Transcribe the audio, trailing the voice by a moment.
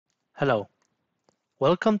Hello,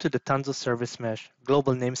 welcome to the Tanzu Service Mesh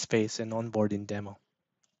Global Namespace and Onboarding demo.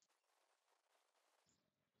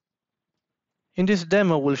 In this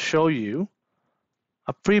demo, we'll show you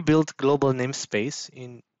a pre-built global namespace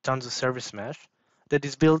in Tanzu Service Mesh that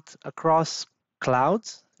is built across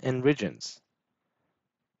clouds and regions.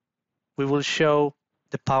 We will show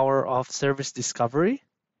the power of service discovery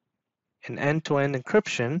and end-to-end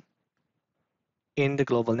encryption in the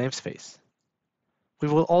global namespace. We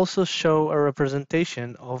will also show a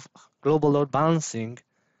representation of global load balancing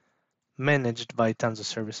managed by Tanzu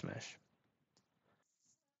Service Mesh.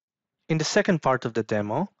 In the second part of the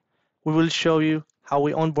demo, we will show you how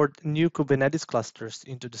we onboard new Kubernetes clusters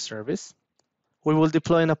into the service. We will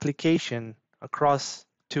deploy an application across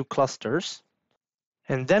 2 clusters,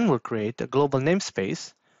 and then we'll create a global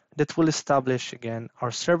namespace that will establish, again, our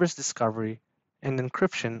service discovery and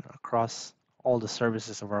encryption across all the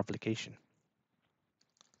services of our application.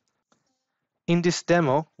 In this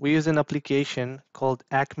demo, we use an application called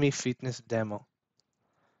Acme Fitness Demo.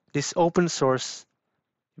 This open source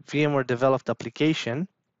VMware developed application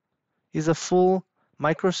is a full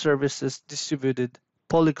microservices distributed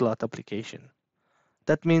polyglot application.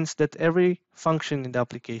 That means that every function in the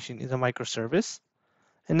application is a microservice,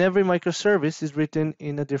 and every microservice is written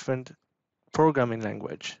in a different programming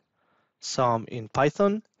language. Some in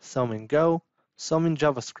Python, some in Go, some in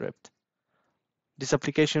JavaScript. This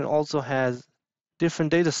application also has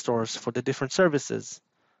different data stores for the different services,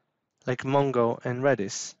 like Mongo and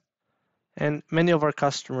Redis. And many of our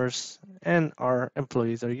customers and our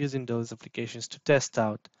employees are using those applications to test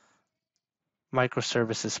out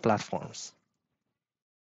microservices platforms.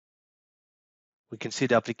 We can see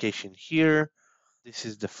the application here. This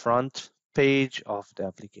is the front page of the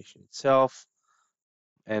application itself.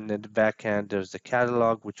 And at the back end, there's the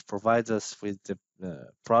catalog, which provides us with the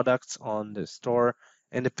products on the store.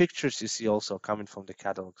 And the pictures you see also coming from the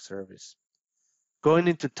catalog service. Going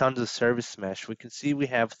into Tanzu Service Mesh, we can see we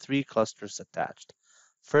have 3 clusters attached.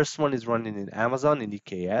 First one is running in Amazon in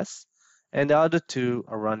EKS, and the other 2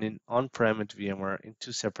 are running on-prem at VMware in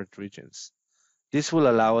 2 separate regions. This will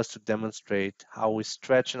allow us to demonstrate how we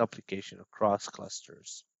stretch an application across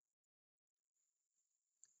clusters.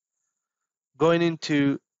 Going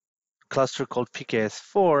into a cluster called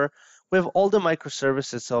PKS4, we have all the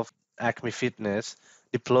microservices of Acme Fitness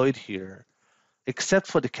deployed here, except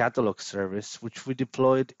for the catalog service, which we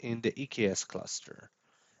deployed in the EKS cluster.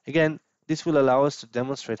 Again, this will allow us to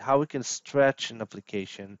demonstrate how we can stretch an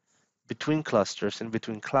application between clusters and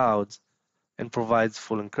between clouds and provides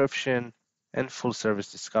full encryption and full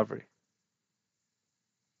service discovery.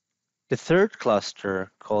 The third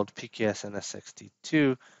cluster, called PKS NSX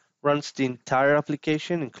 2, runs the entire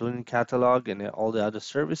application, including catalog and all the other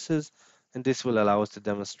services, and this will allow us to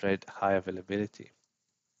demonstrate high availability.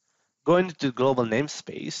 Going into the global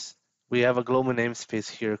namespace, we have a global namespace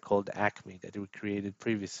here called Acme that we created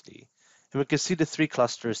previously. And we can see the 3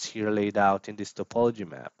 clusters here laid out in this topology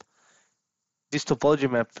map. This topology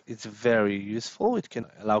map is very useful. It can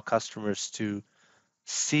allow customers to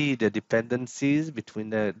see the dependencies between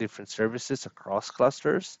the different services across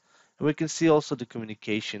clusters. And we can see also the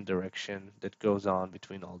communication direction that goes on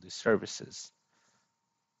between all these services.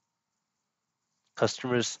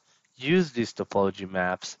 Customers use these topology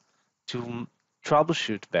maps to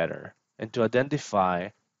troubleshoot better and to identify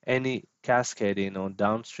any cascading on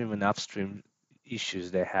downstream and upstream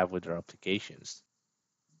issues they have with their applications.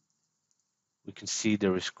 We can see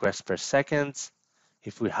the request per seconds.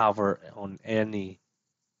 If we hover on any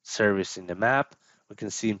service in the map, we can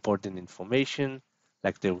see important information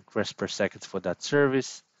like the request per seconds for that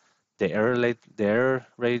service, the error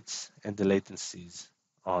rates, and the latencies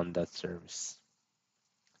on that service.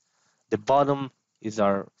 The bottom is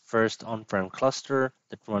our first on-prem cluster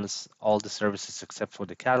that runs all the services except for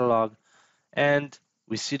the catalog. And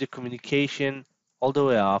we see the communication all the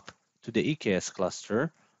way up to the EKS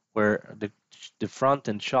cluster, where the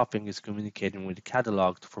front-end shopping is communicating with the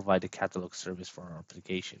catalog to provide the catalog service for our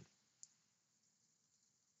application.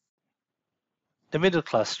 The middle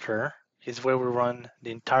cluster is where we run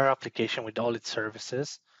the entire application with all its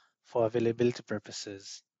services for availability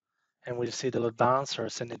purposes. And we'll see the load balancer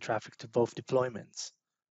sending traffic to both deployments,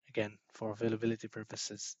 again, for availability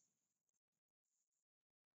purposes.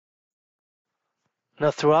 Now,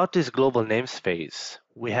 throughout this global namespace,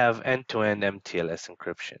 we have end-to-end MTLS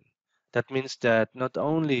encryption. That means that not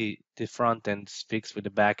only the front end speaks with the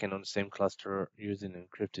back end on the same cluster using an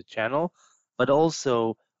encrypted channel, but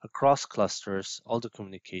also across clusters, all the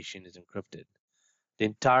communication is encrypted. The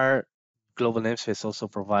entire global namespace also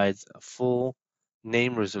provides a full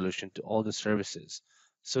name resolution to all the services,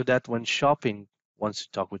 so that when shopping wants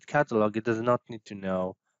to talk with catalog, it does not need to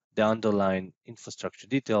know the underlying infrastructure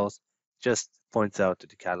details, just points out to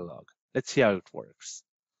the catalog. Let's see how it works.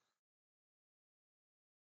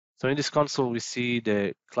 So in this console, we see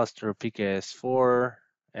the cluster PKS4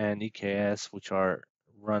 and EKS, which are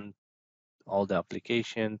run all the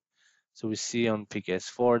application. So we see on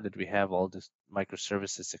PKS4 that we have all the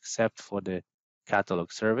microservices except for the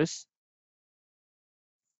catalog service.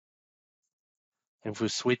 And if we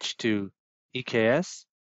switch to EKS,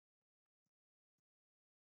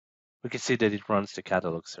 we can see that it runs the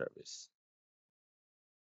catalog service.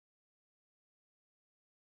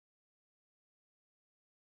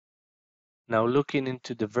 Now looking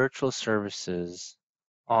into the virtual services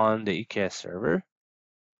on the EKS server,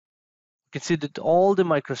 you can see that all the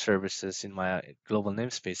microservices in my global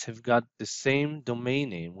namespace have got the same domain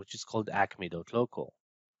name, which is called acme.local.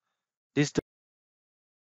 This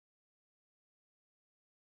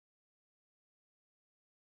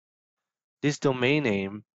domain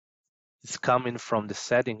name is coming from the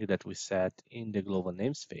setting that we set in the global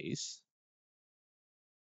namespace.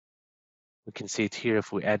 We can see it here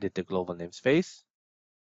if we edit the global namespace,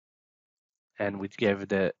 and we gave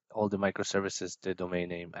all the microservices the domain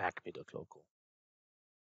name acme.local.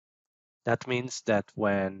 That means that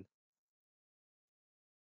when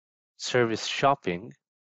service shopping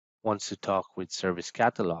wants to talk with service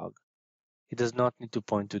catalog, it does not need to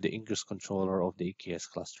point to the ingress controller of the EKS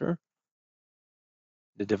cluster.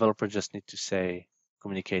 The developer just needs to say,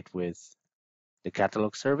 communicate with the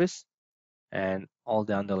catalog service, and all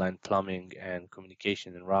the underlying plumbing and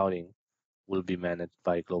communication and routing will be managed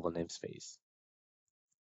by global namespace.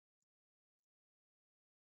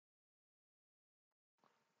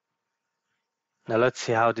 Now let's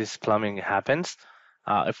see how this plumbing happens.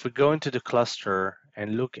 If we go into the cluster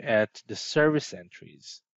and look at the service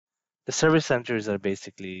entries, the service entries are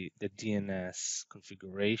basically the DNS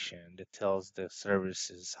configuration that tells the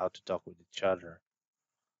services how to talk with each other.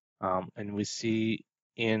 And we see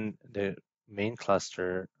in the main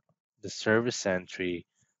cluster the service entry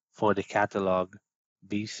for the catalog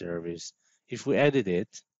B service. If we edit it,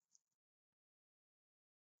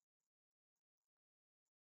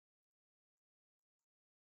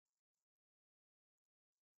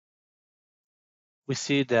 we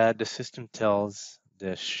see that the system tells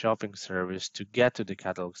the shopping service to get to the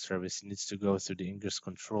catalog service, it needs to go through the ingress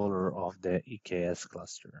controller of the EKS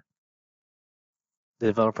cluster. The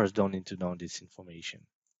developers don't need to know this information.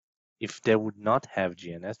 If they would not have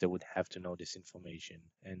GNS, they would have to know this information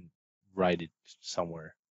and write it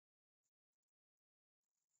somewhere.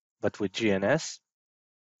 But with GNS,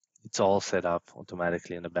 it's all set up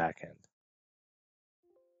automatically in the backend.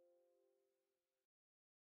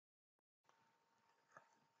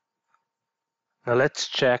 Now let's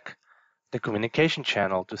check the communication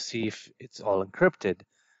channel to see if it's all encrypted.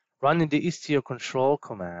 Running the istio control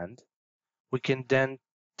command, we can then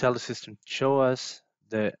tell the system to show us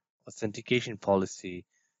the authentication policy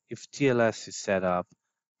if TLS is set up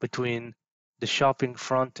between the shopping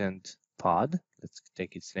frontend pod, let's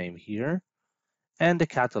take its name here, and the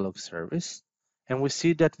catalog service. And we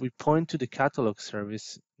see that we point to the catalog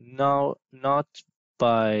service now not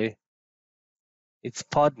by its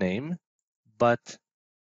pod name, but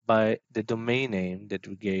by the domain name that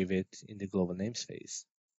we gave it in the global namespace.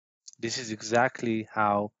 This is exactly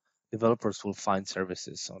how developers will find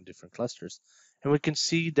services on different clusters. And we can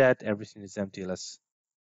see that everything is MTLS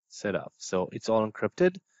set up. So it's all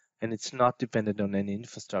encrypted and it's not dependent on any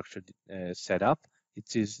infrastructure setup.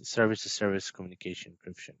 It is service-to-service communication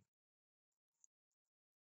encryption.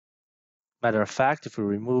 Matter of fact, if we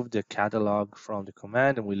remove the catalog from the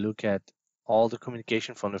command and we look at all the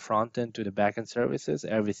communication from the front end to the backend services,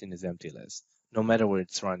 everything is MTLS, no matter where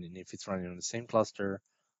it's running, if it's running on the same cluster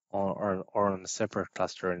or on a separate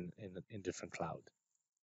cluster in different cloud.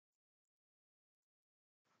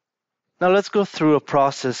 Now let's go through a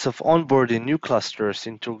process of onboarding new clusters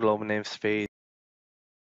into Global Namespace.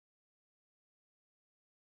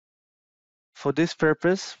 For this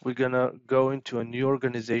purpose, we're gonna go into a new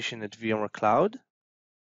organization at VMware Cloud.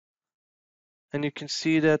 And you can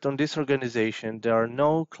see that on this organization, there are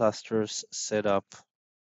no clusters set up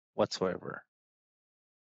whatsoever.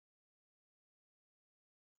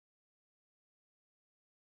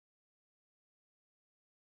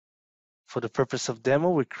 For the purpose of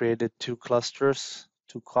demo, we created two clusters,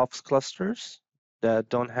 two COPS clusters that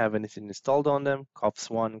don't have anything installed on them,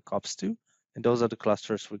 COPS1 and COPS2, and those are the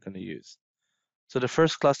clusters we're going to use. So the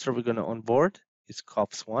first cluster we're going to onboard is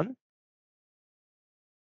COPS1.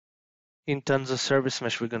 In Tanzu Service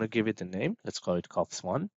Mesh, we're going to give it a name. Let's call it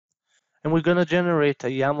COPS1. And we're going to generate a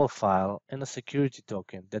YAML file and a security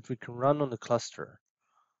token that we can run on the cluster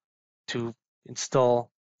to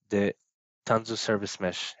install the Tanzu Service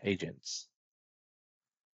Mesh agents.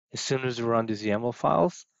 As soon as we run these YAML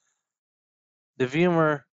files, the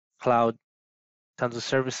VMware Cloud Tanzu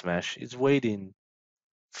Service Mesh is waiting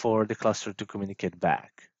for the cluster to communicate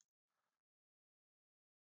back.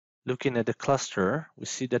 Looking at the cluster, we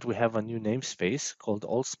see that we have a new namespace called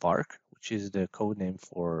AllSpark, which is the code name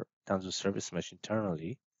for Tanzu Service Mesh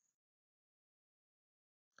internally.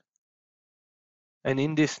 And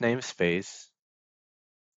in this namespace,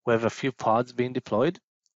 we have a few pods being deployed.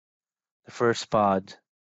 The first pod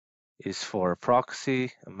is for a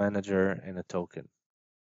proxy, a manager, and a token.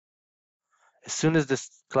 As soon as this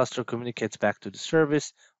cluster communicates back to the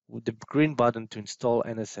service, the green button to install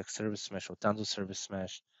NSX Service Mesh or Tanzu Service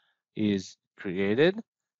Mesh is created,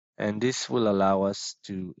 and this will allow us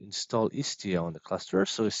to install Istio on the cluster.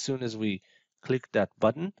 So as soon as we click that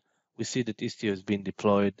button, we see that Istio is being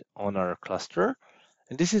deployed on our cluster.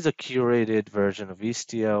 And this is a curated version of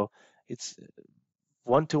Istio. It's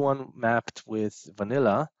one-to-one mapped with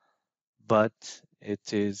vanilla, but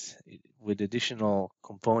it is with additional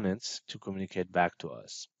components to communicate back to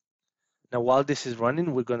us. Now, while this is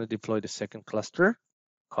running, we're going to deploy the second cluster,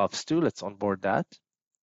 COPS2. Let's onboard that.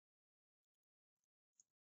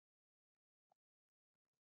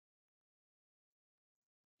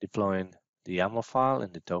 Deploying the YAML file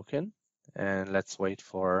and the token. And let's wait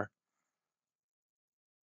for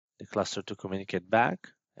the cluster to communicate back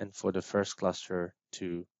and for the first cluster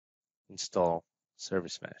to install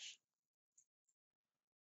Service Mesh.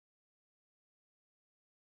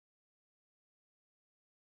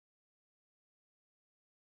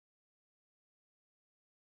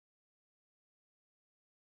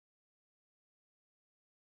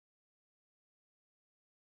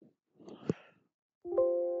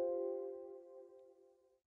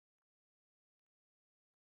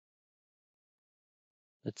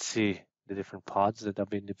 Let's see the different pods that have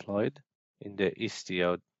been deployed in the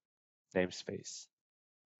Istio namespace.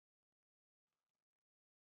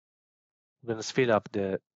 I'm going to speed up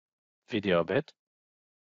the video a bit.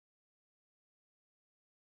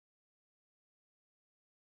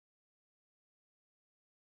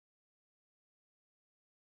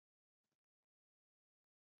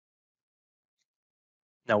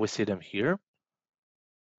 Now we see them here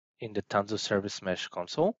in the Tanzu Service Mesh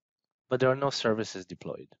console, but there are no services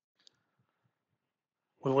deployed.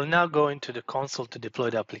 We will now go into the console to deploy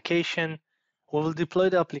the application. We will deploy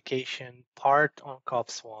the application part on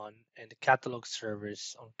COPS1 and the catalog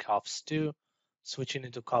service on COPS2. Switching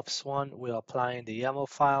into COPS1, we're applying the YAML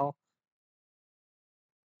file.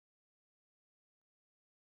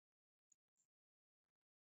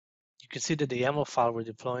 You can see that the YAML file we're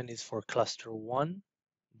deploying is for cluster 1.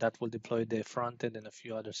 That will deploy the front end and a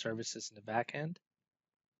few other services in the back end.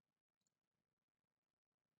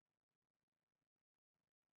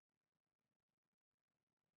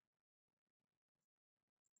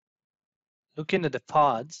 Looking at the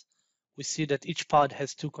pods, we see that each pod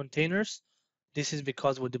has 2 containers. This is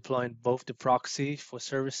because we're deploying both the proxy for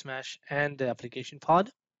Service Mesh and the application pod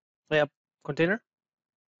container.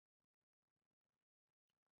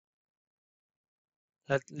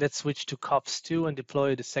 Let's switch to COPS2 and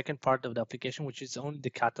deploy the second part of the application, which is only the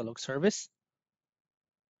catalog service.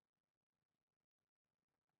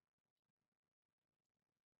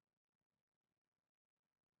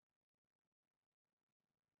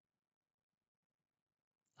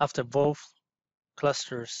 After both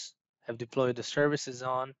clusters have deployed the services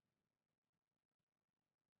on,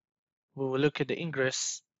 we will look at the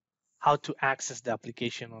ingress, how to access the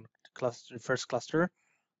application on the first cluster.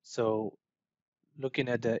 So looking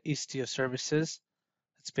at the Istio services,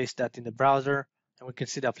 let's paste that in the browser and we can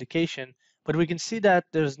see the application, but we can see that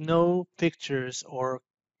there's no pictures or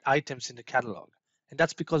items in the catalog. And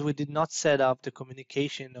that's because we did not set up the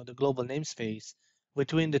communication of the global namespace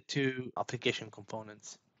between the 2 application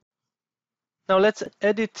components. Now let's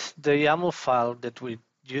edit the YAML file that we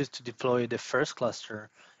used to deploy the first cluster,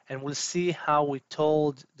 and we'll see how we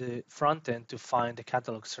told the front end to find the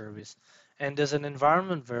catalog service. And there's an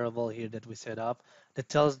environment variable here that we set up that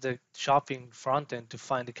tells the shopping front end to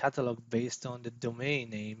find the catalog based on the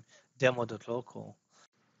domain name demo.local.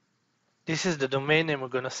 This is the domain name we're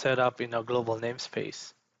going to set up in our global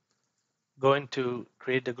namespace. Going to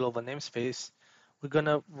create the global namespace, we're going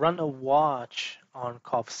to run a watch on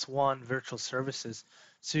COPS1 virtual services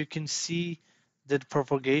so you can see the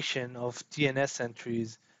propagation of DNS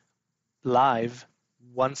entries live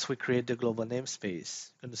once we create the global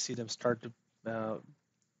namespace. You're going to see them start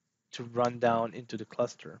to run down into the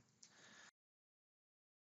cluster.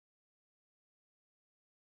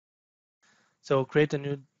 So create a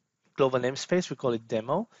new global namespace, we call it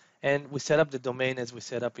demo, and we set up the domain as we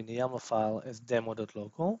set up in the YAML file as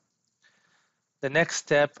demo.local. The next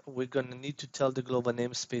step, we're going to need to tell the global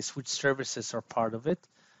namespace which services are part of it,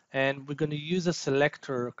 and we're going to use a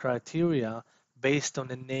selector criteria based on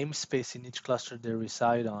the namespace in each cluster they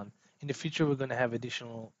reside on. In the future, we're going to have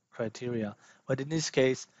additional criteria, but in this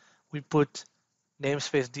case, we put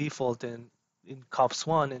namespace default in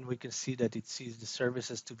COPS1, and we can see that it sees the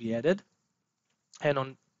services to be added. And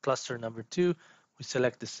on cluster number 2, we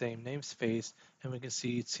select the same namespace, and we can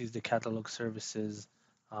see it sees the catalog services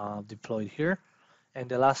deployed here. And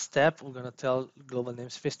the last step, we're going to tell global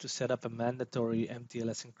namespace to set up a mandatory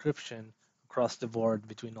MTLS encryption across the board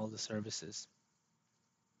between all the services.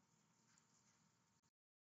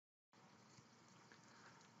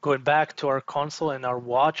 Going back to our console and our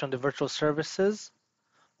watch on the virtual services,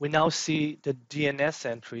 we now see the DNS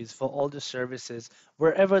entries for all the services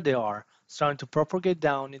wherever they are, starting to propagate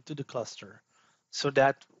down into the cluster, so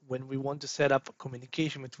that when we want to set up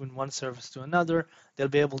communication between one service to another, they'll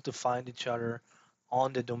be able to find each other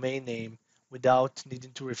on the domain name without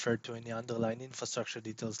needing to refer to any underlying infrastructure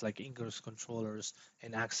details like ingress controllers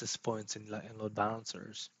and access points and load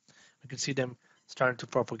balancers. We can see them starting to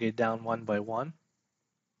propagate down one by one.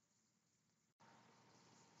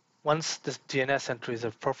 Once the DNS entries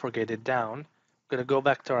have propagated down, we're going to go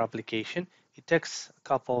back to our application. It takes a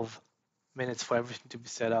couple of minutes for everything to be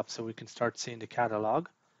set up so we can start seeing the catalog.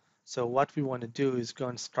 So what we want to do is go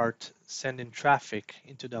and start sending traffic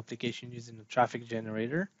into the application using the traffic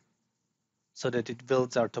generator so that it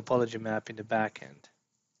builds our topology map in the backend.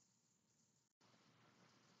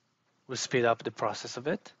 We'll speed up the process a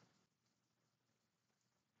bit.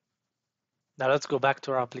 Now let's go back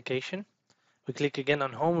to our application. We click again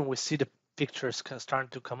on home and we see the pictures starting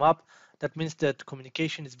to come up. That means that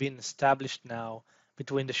communication is being established now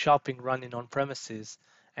between the shopping running on premises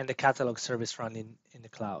and the catalog service running in the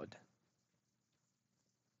cloud.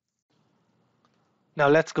 Now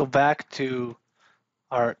let's go back to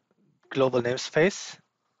our global namespace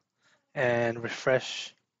and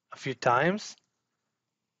refresh a few times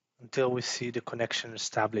until we see the connection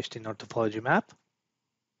established in our topology map.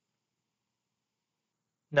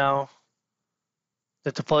 Now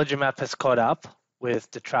the topology map has caught up with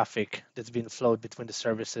the traffic that's been flowed between the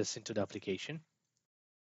services into the application.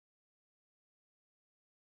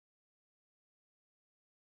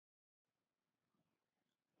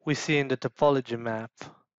 We see in the topology map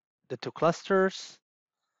the two clusters,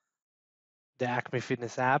 the Acme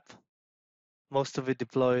Fitness app, most of it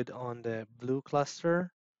deployed on the blue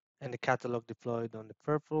cluster, and the catalog deployed on the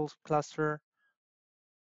purple cluster.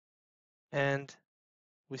 And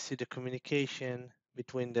we see the communication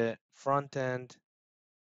between the front end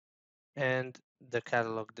and the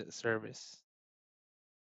catalog service.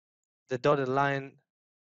 The dotted line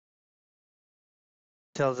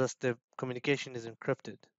tells us the communication is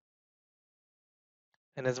encrypted.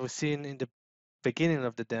 And as we've seen in the beginning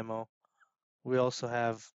of the demo, we also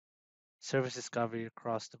have service discovery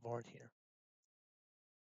across the board here.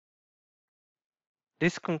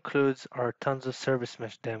 This concludes our Tanzu Service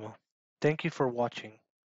Mesh demo. Thank you for watching.